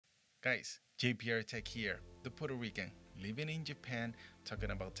Guys, JPR Tech here, the Puerto Rican, living in Japan,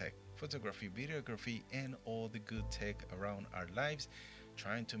 talking about tech, photography, videography, and all the good tech around our lives,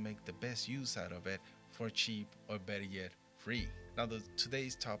 trying to make the best use out of it for cheap or better yet, free. Now,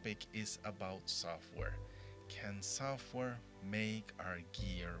 today's topic is about software. Can software make our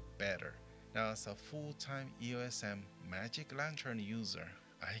gear better? Now, as a full-time EOS-M Magic Lantern user,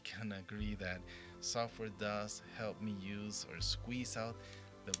 I can agree that software does help me use or squeeze out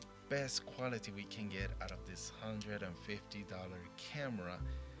the best quality we can get out of this $150 camera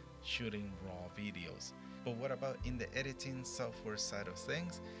shooting raw videos. But what about in the editing software side of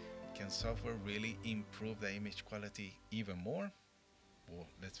things? Can software really improve the image quality even more? Well,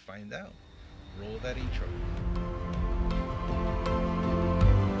 let's find out. Roll that intro.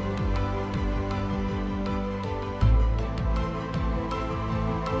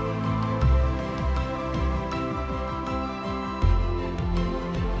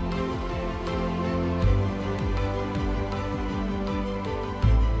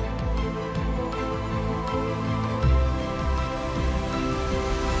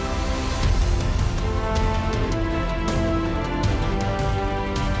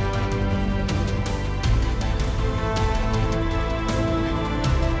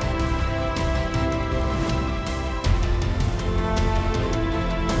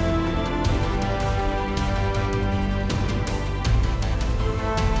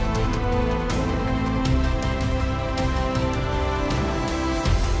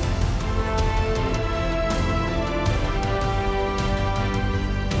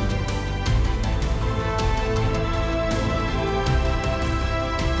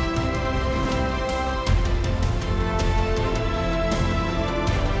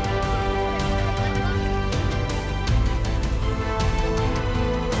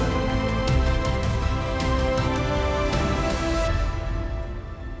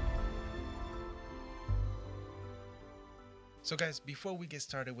 So guys, before we get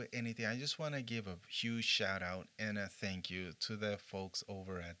started with anything, I just want to give a huge shout out and a thank you to the folks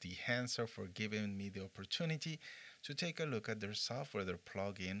over at Dehancer for giving me the opportunity to take a look at their software, their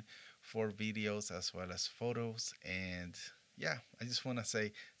plugin for videos as well as photos. And yeah, I just want to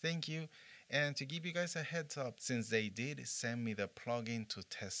say thank you. And to give you guys a heads up, since they did send me the plugin to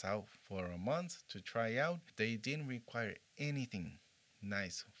test out for a month to try out, they didn't require anything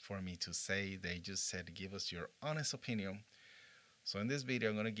nice for me to say. They just said, give us your honest opinion. So in this video,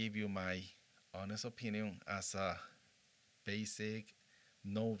 I'm going to give you my honest opinion as a basic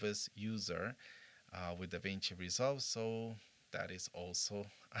novice user with DaVinci Resolve. So that is also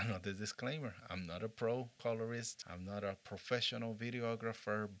another disclaimer. I'm not a pro colorist. I'm not a professional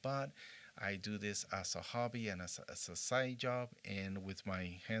videographer, but I do this as a hobby and as a side job. And with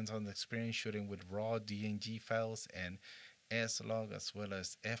my hands-on experience shooting with raw DNG files and S-Log as well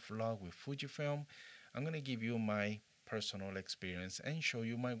as F-Log with FUJIFILM, I'm going to give you my personal experience and show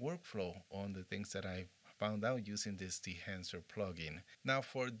you my workflow on the things that I found out using this Dehancer plugin. Now,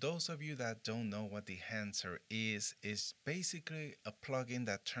 for those of you that don't know what Dehancer is basically a plugin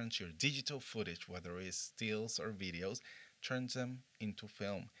that turns your digital footage, whether it's stills or videos, turns them into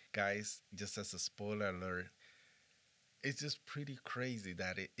film. Guys, just as a spoiler alert, it's just pretty crazy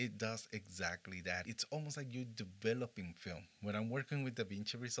that it does exactly that. It's almost like you're developing film. When I'm working with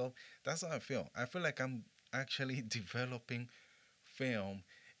DaVinci Resolve, that's how I feel. I feel like I'm actually developing film,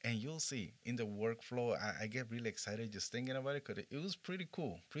 and you'll see in the workflow, I get really excited just thinking about it because it was pretty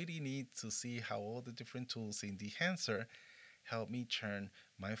cool, pretty neat to see how all the different tools in Dehancer help me turn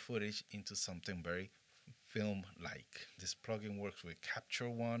my footage into something very film-like. This plugin works with Capture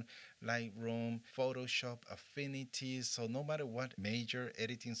One, Lightroom, Photoshop, Affinity, so no matter what major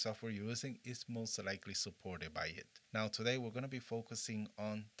editing software you're using, it's most likely supported by it. Now today we're going to be focusing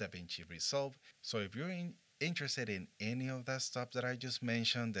on DaVinci Resolve. So if you're interested in any of that stuff that I just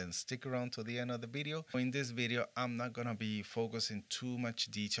mentioned, then stick around to the end of the video. In this video, I'm not going to be focusing too much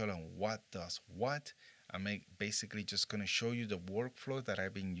detail on what does what. I'm basically just going to show you the workflow that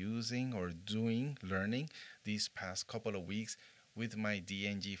I've been using or learning these past couple of weeks with my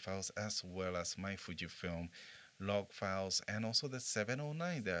DNG files as well as my FUJIFILM log files and also the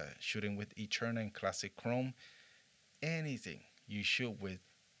 709, the shooting with Eterna and Classic Chrome. Anything you shoot with,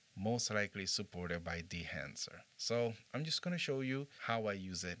 most likely supported by Dehancer. So I'm just going to show you how I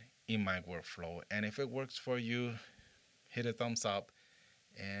use it in my workflow. And if it works for you, hit a thumbs up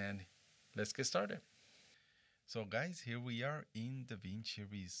and let's get started. So guys, here we are in DaVinci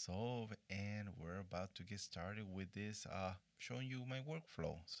Resolve and we're about to get started with this showing you my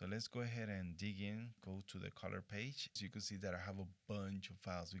workflow. So let's go ahead and dig in, go to the color page. So you can see that I have a bunch of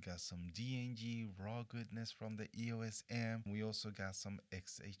files. We got some DNG raw goodness from the EOS-M. We also got some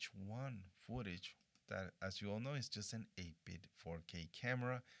XH1 footage that, as you all know, is just an 8-bit 4K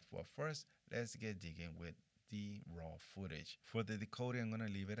camera. Well, first, let's get digging with the raw footage. For the decoding, I'm going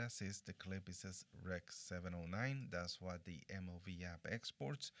to leave it as is. The clip is says Rec 709. That's what the MOV app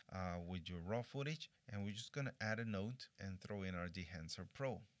exports with your raw footage. And we're just going to add a note and throw in our Dehancer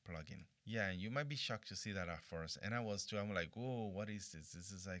Pro plugin. Yeah, and you might be shocked to see that at first. And I was too. I'm like, whoa, what is this?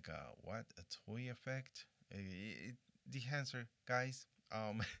 This is like a, what? A toy effect? Dehancer, guys.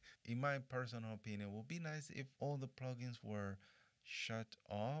 In my personal opinion, it would be nice if all the plugins were shut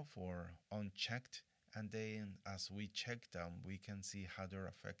off or unchecked, and then as we check them we can see how they're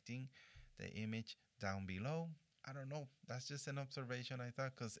affecting the image down below. I don't know, that's just an observation I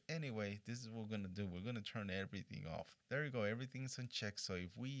thought, because anyway, this is what we're gonna do. We're gonna turn everything off. There you go, everything's unchecked. So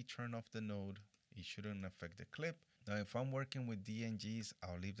if we turn off the node, it shouldn't affect the clip. Now if I'm working with DNGs,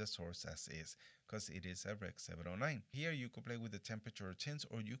 I'll leave the source as is because it is a Rec 709. Here you could play with the temperature tints,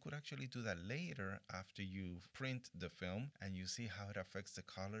 or you could actually do that later after you print the film and you see how it affects the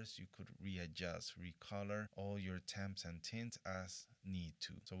colors. You could readjust, recolor all your temps and tints as need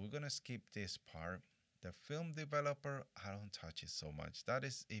to. So we're gonna skip this part. The film developer, I don't touch it so much. That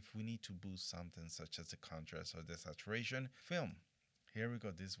is if we need to boost something such as the contrast or the saturation. Film. Here we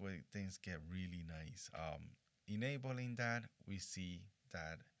go. This way things get really nice. Enabling that, we see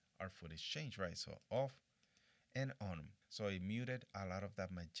that our footage changed, right? So off and on. So it muted a lot of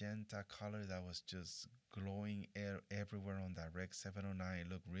that magenta color that was just glowing everywhere on that Rec 709. It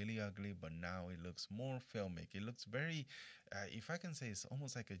looked really ugly, but now it looks more filmic. It looks very, if I can say, it's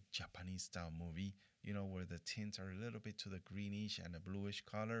almost like a Japanese style movie, you know, where the tints are a little bit to the greenish and the bluish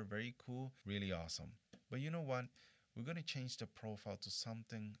color. Very cool, really awesome. But you know what? We're going to change the profile to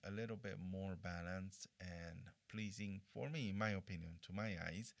something a little bit more balanced and pleasing for me, in my opinion, to my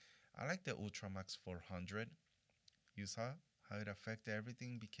eyes. I like the Ultramax 400. You saw how it affected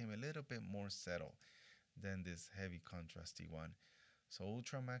everything, became a little bit more settled than this heavy contrasty one. So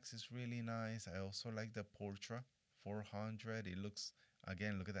Ultramax is really nice. I also like the Portra 400. It looks,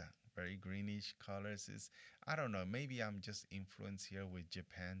 again, look at that, very greenish colors. I don't know, maybe I'm just influenced here with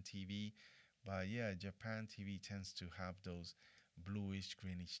Japan TV. But yeah, Japan TV tends to have those bluish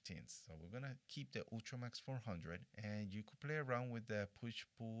greenish tints. So we're gonna keep the Ultramax 400, and you could play around with the push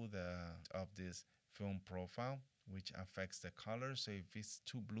pull of this film profile, which affects the color. So if it's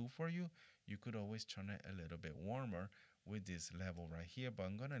too blue for you, you could always turn it a little bit warmer with this level right here. But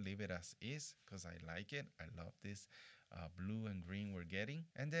I'm gonna leave it as is because I like it. I love this blue and green we're getting.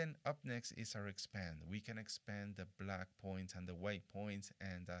 And then up next is our expand. We can expand the black points and the white points,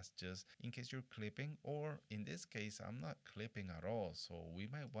 and that's just in case you're clipping, or in this case I'm not clipping at all, so we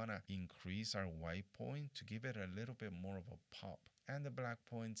might want to increase our white point to give it a little bit more of a pop, and the black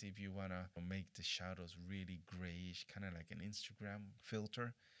points if you want to make the shadows really grayish, kind of like an Instagram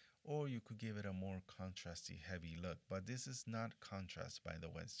filter, or you could give it a more contrasty heavy look. But this is not contrast, by the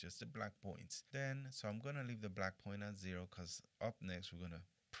way, it's just the black points. Then, so I'm going to leave the black point at 0 because up next we're going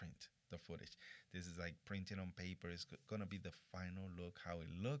to print the footage. This is like printing on paper. It's going to be the final look, how it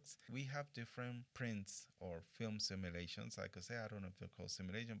looks. We have different prints or film simulations. I could say, I don't know if they're called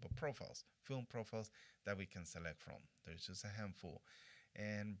simulation, but profiles, film profiles that we can select from. There's just a handful.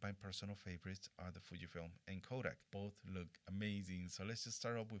 And my personal favorites are the Fujifilm and Kodak. Both look amazing. So let's just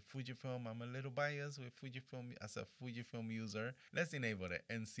start off with Fujifilm. I'm a little biased with Fujifilm as a Fujifilm user. Let's enable it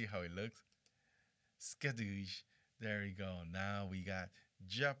and see how it looks. Skadoosh. There we go. Now we got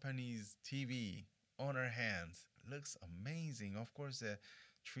Japanese TV on our hands. Looks amazing. Of course, the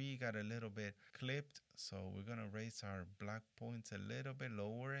tree got a little bit clipped. So we're going to raise our black points a little bit,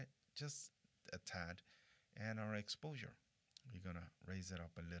 lower it just a tad. And our exposure, we're gonna raise it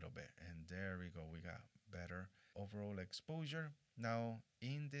up a little bit, and there we go, we got better overall exposure. Now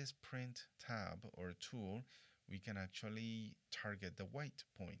in this print tab or tool, we can actually target the white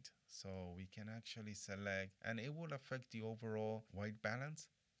point, so we can actually select, and it will affect the overall white balance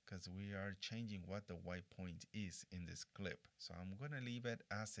because we are changing what the white point is in this clip. So I'm going to leave it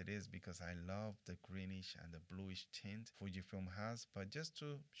as it is because I love the greenish and the bluish tint Fujifilm has. But just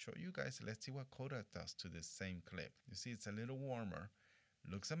to show you guys, let's see what Kodak does to this same clip. You see it's a little warmer.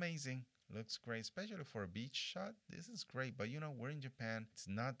 Looks amazing. Looks great, especially for a beach shot. This is great, but you know, we're in Japan. It's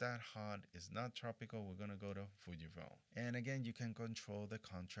not that hot. It's not tropical. We're going to go to Fujifilm. And again, you can control the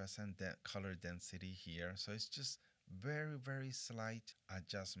contrast and color density here. So it's just Very, very slight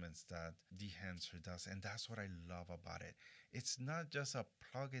adjustments that Dehancer does, and that's what I love about it. It's not just a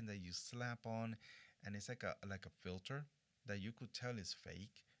plugin that you slap on and it's like a filter that you could tell is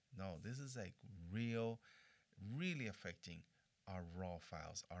fake. No, this is like real, really affecting our raw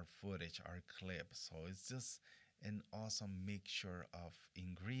files, our footage, our clip. So it's just an awesome mixture of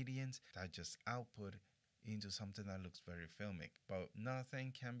ingredients that just output into something that looks very filmic. But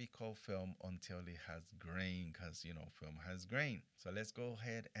nothing can be called film until it has grain, because film has grain. So let's go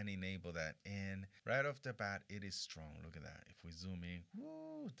ahead and enable that. And right off the bat, it is strong. Look at that. If we zoom in,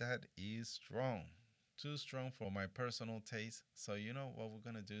 whoo, that is strong. Too strong for my personal taste. So what we're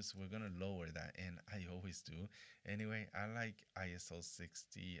gonna do is we're gonna lower that, and I always do. Anyway, I like ISO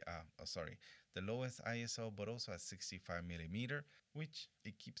 60. Sorry, the lowest ISO, but also at 65 millimeter, which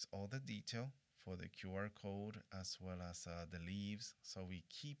it keeps all the detail for the QR code as well as the leaves. So we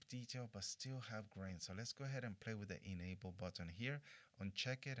keep detail but still have grain. So let's go ahead and play with the enable button here.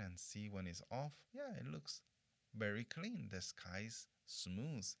 Uncheck it and see when it's off. Yeah, it looks very clean. The sky's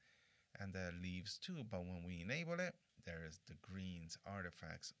smooth and the leaves too, but when we enable it, there's the greens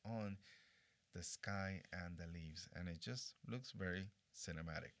artifacts on the sky and the leaves, and it just looks very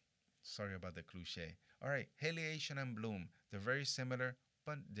cinematic. Sorry about the cliche. All right, heliation and bloom, they're very similar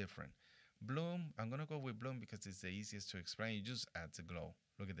but different. Bloom, I'm gonna go with bloom because it's the easiest to explain. It just adds a glow.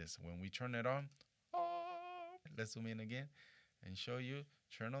 Look at this. When we turn it on, oh, let's zoom in again and show you.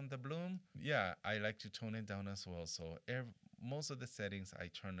 Turn on the bloom. Yeah, I like to tone it down as well. So most of the settings, I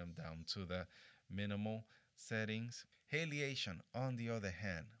turn them down to the minimal settings. Heliation, on the other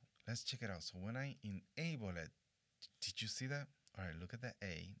hand, let's check it out. So when I enable it, did you see that? All right, look at the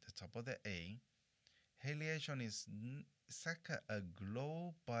A, the top of the A. Heliation is it's like a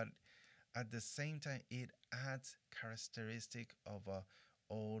glow, but at the same time, it adds characteristic of a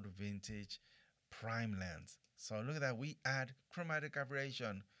old vintage prime lens. So look at that. We add chromatic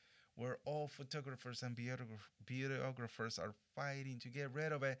aberration, where all photographers and videographers are fighting to get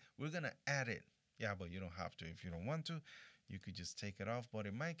rid of it. We're gonna add it. Yeah, but you don't have to. If you don't want to, you could just take it off. But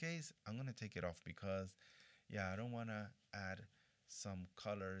in my case, I'm gonna take it off because, yeah, I don't wanna add some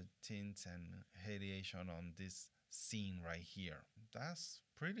color tints and radiation on this scene right here. That's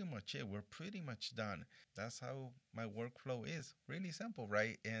pretty much it. We're pretty much done. That's how my workflow is. Really simple,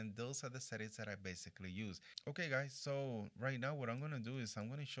 right? And those are the settings that I basically use. Okay, guys, so right now what I'm going to do is I'm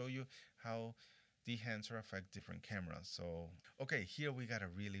going to show you how Dehancer affect different cameras. So, okay, here we got a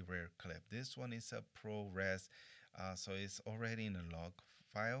really rare clip. This one is a ProRes, so it's already in a log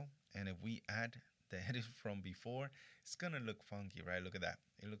file. And if we add the edit from before, it's going to look funky, right? Look at that.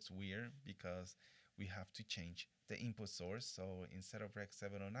 It looks weird because we have to change the input source. So instead of Rec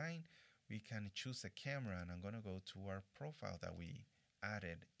 709, we can choose a camera, and I'm going to go to our profile that we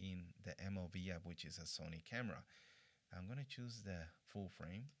added in the MLB app, which is a Sony camera. I'm going to choose the full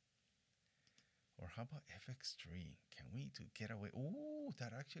frame. Or how about FX3? Can we to get away? Ooh,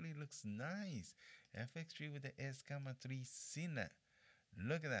 that actually looks nice. FX3 with the S-3 Cine.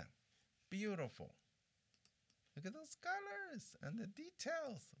 Look at that. Beautiful. Look at those colors and the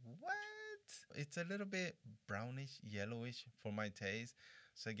details. What? It's a little bit brownish, yellowish for my taste.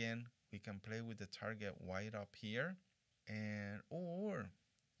 So again, we can play with the target white up here. And or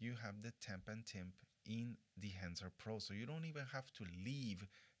you have the temp and temp in Dehancer Pro. So you don't even have to leave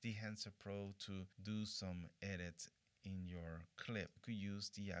Dehancer Pro to do some edits in your clip. You could use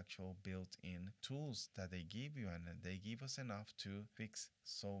the actual built-in tools that they give you, and they give us enough to fix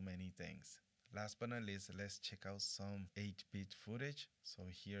so many things. Last but not least, let's check out some 8-bit footage. So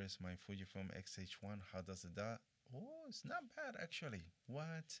here is my Fujifilm X-H1. How does it do? Oh, it's not bad actually.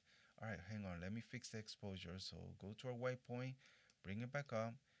 What? All right, hang on. Let me fix the exposure. So go to our white point, bring it back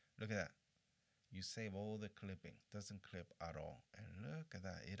up. Look at that. You save all the clipping. Doesn't clip at all. And look at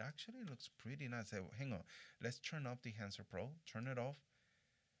that. It actually looks pretty nice. Hang on. Let's turn off Dehancer Pro. Turn it off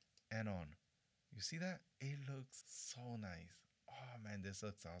and on. You see that? It looks so nice. Oh man, this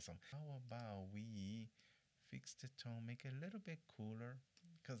looks awesome. How about we fix the tone, make it a little bit cooler?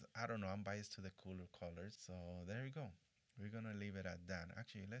 Because I don't know, I'm biased to the cooler colors. So there you go. We're gonna leave it at that.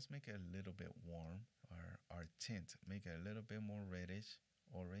 Actually, let's make it a little bit warm. Our tint, make it a little bit more reddish,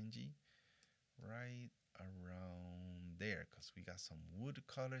 orangey, right around there, because we got some wood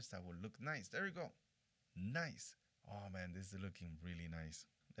colors that will look nice. There you go. Nice. Oh man, this is looking really nice.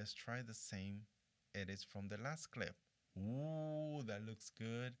 Let's try the same edits from the last clip. Ooh, that looks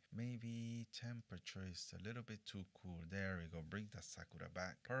good. Maybe temperature is a little bit too cool. There we go. Bring the Sakura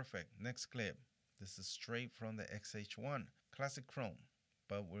back. Perfect. Next clip. This is straight from the X-H1. Classic chrome.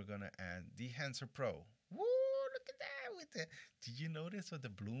 But we're going to add Dehancer Pro. Woo, look at that with that. Did you notice what the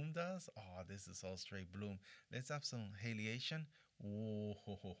bloom does? Oh, this is all straight bloom. Let's have some halation. Oh,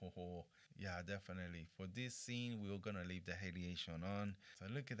 ho, ho, ho, ho. Yeah, definitely. For this scene, we're gonna leave the halation on. So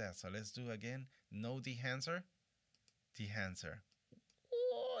look at that. So let's do again. No dehancer. Dehancer.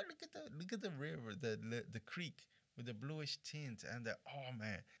 Oh, look at the river, the creek with the bluish tint and the oh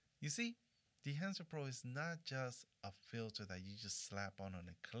man. You see, the Dehancer Pro is not just a filter that you just slap on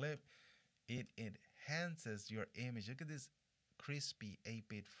a clip. It enhances your image. Look at this crispy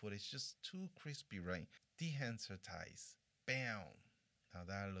 8-bit footage, just too crispy, right? Dehancer ties. Bam. Now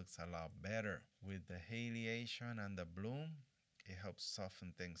that looks a lot better. With the halation and the bloom, it helps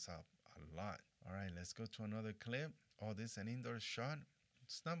soften things up a lot. All right, let's go to another clip. Oh, this is an indoor shot.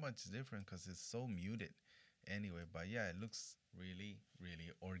 It's not much different because it's so muted anyway, but yeah, it looks really,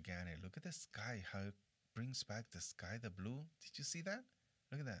 really organic. Look at the sky, how it brings back the sky, the blue. Did you see that?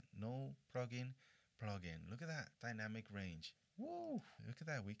 Look at that. No plug-in. Look at that dynamic range. Woo! Look at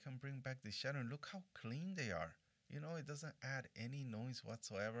that. We can bring back the shadow and look how clean they are. You know, it doesn't add any noise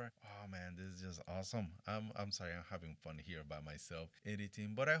whatsoever. Oh man, this is just awesome. I'm sorry, I'm having fun here by myself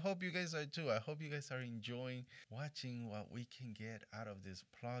editing, but I hope you guys are too. I hope you guys are enjoying watching what we can get out of this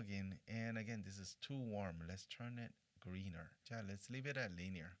plugin. And again, this is too warm. Let's turn it greener. Yeah, let's leave it at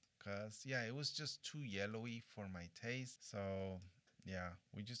linear. Cause yeah, it was just too yellowy for my taste. So yeah,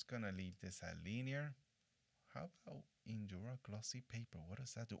 we're just gonna leave this at linear. How about Endura glossy paper? What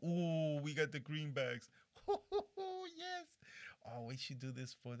does that do? Oh, we got the greenbacks. Oh, yes. Oh, we should do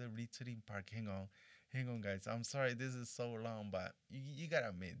this for the retweeting part. Hang on, guys. I'm sorry this is so long, but you gotta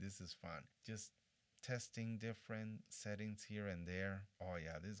admit this is fun. Just testing different settings here and there. Oh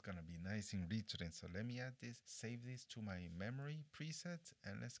yeah, this is gonna be nice in retweeting. So let me add this, save this to my memory presets,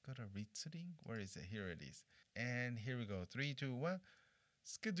 and let's go to retweeting. Where is it? Here it is. And here we go. 3, 2, 1.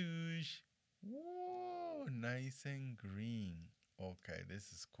 Skadoosh. Whoa, nice and green. Okay,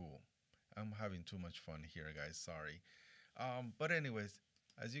 this is cool. I'm having too much fun here, guys. Sorry. But anyways,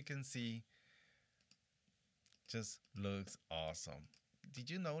 as you can see, just looks awesome. Did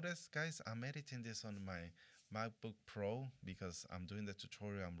you notice, guys? I'm editing this on my MacBook Pro because I'm doing the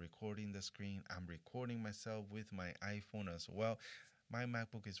tutorial. I'm recording the screen. I'm recording myself with my iPhone as well. My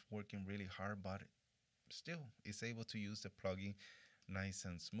MacBook is working really hard, but still, it's able to use the plugin nice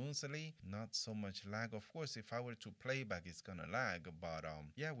and smoothly, not so much lag. Of course, if I were to playback, it's gonna lag, but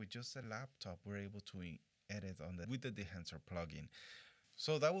yeah, with just a laptop, we're able to edit on the with the Dehancer plugin.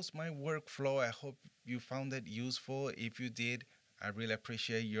 So that was my workflow. I hope you found it useful. If you did, I really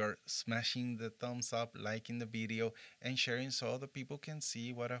appreciate your smashing the thumbs up, liking the video, and sharing so other people can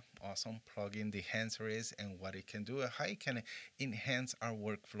see what an awesome plugin Dehancer is and what it can do, and how it can enhance our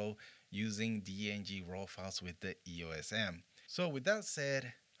workflow using DNG raw files with the EOS-M. So with that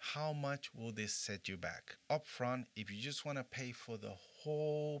said, how much will this set you back? Upfront, if you just want to pay for the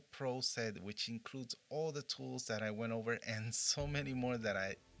whole Pro set, which includes all the tools that I went over and so many more that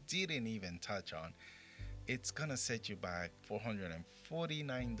I didn't even touch on, it's gonna set you back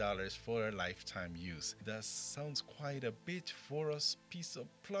 $449 for a lifetime use. That sounds quite a bit for a piece of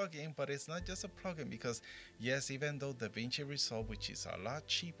plugin, but it's not just a plugin because yes, even though DaVinci Resolve, which is a lot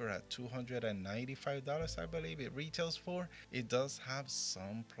cheaper at $295, I believe it retails for, it does have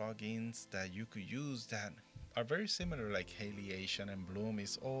some plugins that you could use that are very similar, like halation and bloom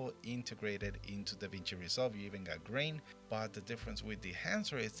is all integrated into DaVinci Resolve. You even got grain, but the difference with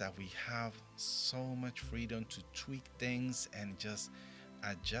Dehancer is that we have so much freedom to tweak things and just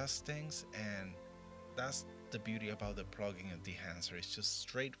adjust things, and that's the beauty about the plugin of Dehancer. It's just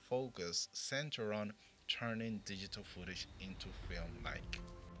straight focus, center on turning digital footage into film-like.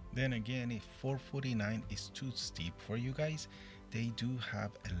 Then again, if $449 is too steep for you guys, they do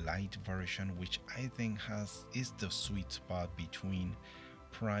have a light version, which I think is the sweet spot between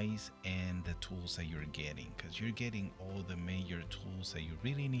price and the tools that you're getting, because you're getting all the major tools that you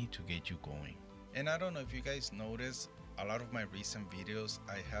really need to get you going. And I don't know if you guys noticed, a lot of my recent videos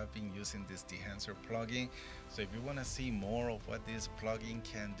I have been using this Dehancer plugin. So if you want to see more of what this plugin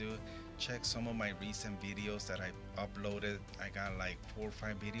can do, check some of my recent videos that I uploaded. I got like 4 or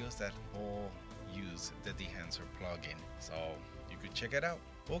 5 videos that all use the Dehancer plugin, so you could check it out.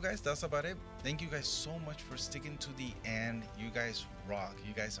 Well guys, that's about it. Thank you guys so much for sticking to the end. You guys rock.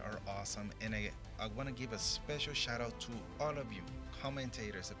 You guys are awesome, and I want to give a special shout out to all of you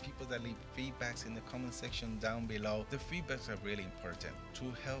commentators, the people that leave feedbacks in the comment section down below. The feedbacks are really important to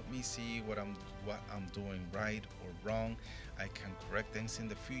help me see what I'm doing right or wrong. I can correct things in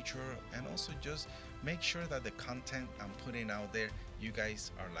the future, and also just Make sure that the content I'm putting out there, you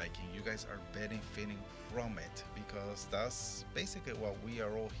guys are liking, you guys are benefiting from it, because that's basically what we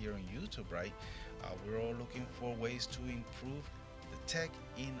are all here on YouTube, right? We're all looking for ways to improve the tech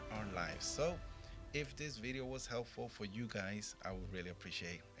in our lives. So if this video was helpful for you guys, I would really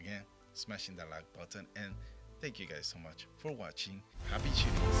appreciate, again, smashing that like button, and thank you guys so much for watching. Happy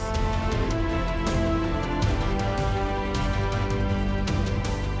shooting.